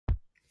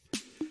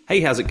Hey,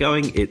 how's it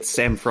going? It's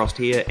Sam Frost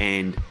here,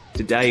 and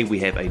today we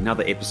have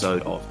another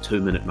episode of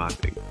 2-Minute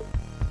Marketing.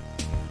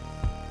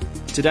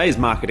 Today's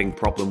marketing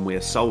problem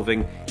we're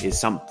solving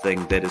is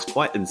something that is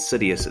quite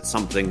insidious. It's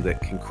something that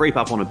can creep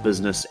up on a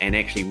business and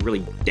actually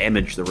really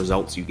damage the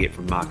results you get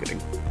from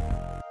marketing.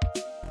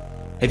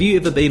 Have you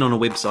ever been on a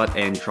website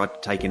and tried to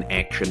take an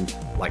action,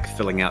 like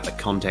filling out a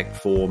contact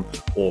form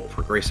or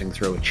progressing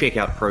through a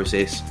checkout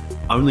process,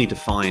 only to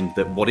find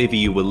that whatever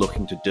you were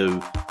looking to do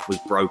was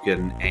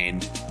broken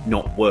and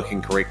not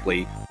working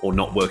correctly or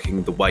not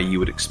working the way you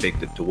would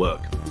expect it to work?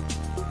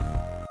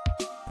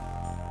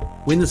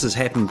 When this has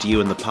happened to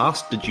you in the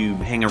past, did you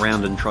hang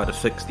around and try to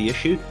fix the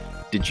issue?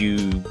 Did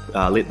you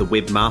let the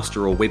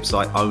webmaster or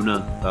website owner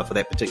for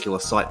that particular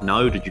site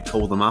know? Did you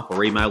call them up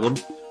or email them?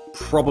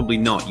 Probably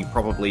not. You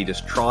probably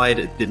just tried,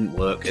 it didn't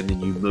work, and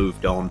then you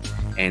moved on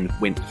and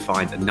went to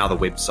find another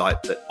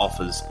website that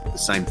offers the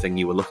same thing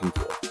you were looking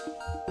for.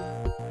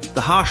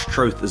 The harsh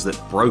truth is that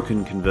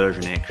broken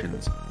conversion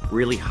actions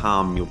really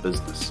harm your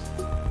business.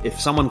 If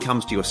someone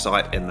comes to your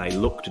site and they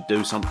look to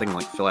do something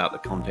like fill out the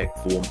contact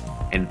form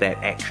and that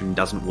action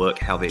doesn't work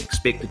how they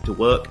expect it to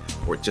work,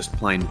 or it's just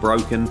plain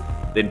broken,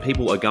 then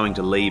people are going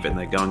to leave and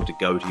they're going to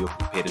go to your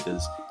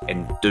competitors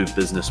and do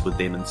business with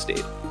them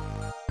instead.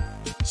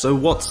 So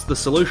what's the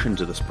solution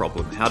to this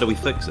problem? How do we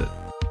fix it?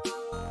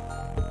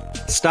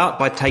 Start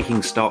by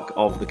taking stock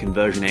of the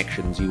conversion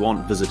actions you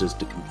want visitors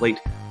to complete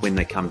when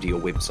they come to your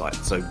website.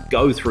 So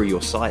go through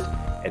your site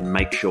and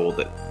make sure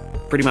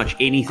that pretty much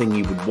anything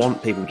you would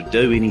want people to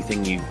do,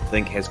 anything you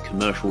think has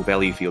commercial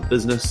value for your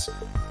business,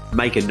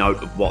 make a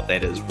note of what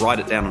that is. Write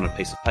it down on a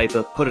piece of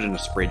paper, put it in a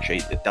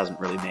spreadsheet. It doesn't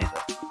really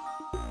matter.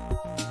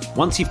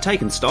 Once you've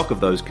taken stock of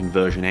those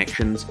conversion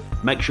actions,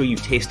 make sure you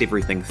test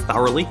everything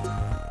thoroughly.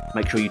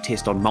 Make sure you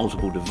test on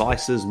multiple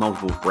devices,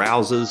 multiple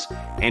browsers,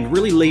 and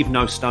really leave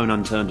no stone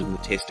unturned in the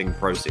testing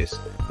process.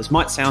 This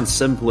might sound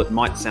simple, it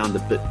might sound a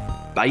bit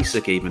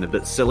basic even, a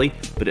bit silly,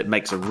 but it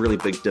makes a really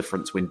big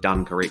difference when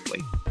done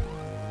correctly.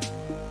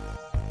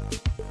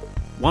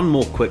 One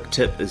more quick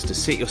tip is to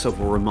set yourself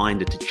a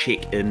reminder to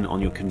check in on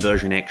your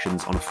conversion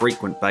actions on a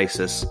frequent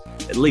basis,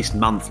 at least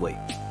monthly.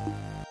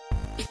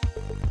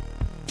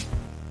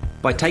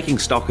 By taking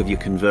stock of your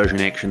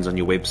conversion actions on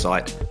your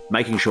website,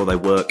 making sure they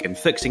work, and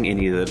fixing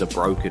any that are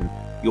broken,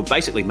 you're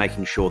basically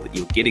making sure that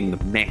you're getting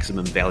the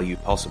maximum value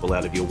possible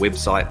out of your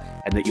website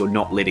and that you're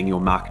not letting your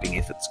marketing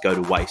efforts go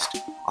to waste.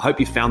 I hope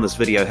you found this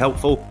video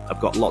helpful. I've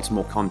got lots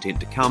more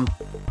content to come.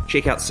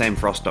 Check out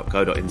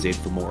samfrost.co.nz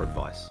for more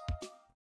advice.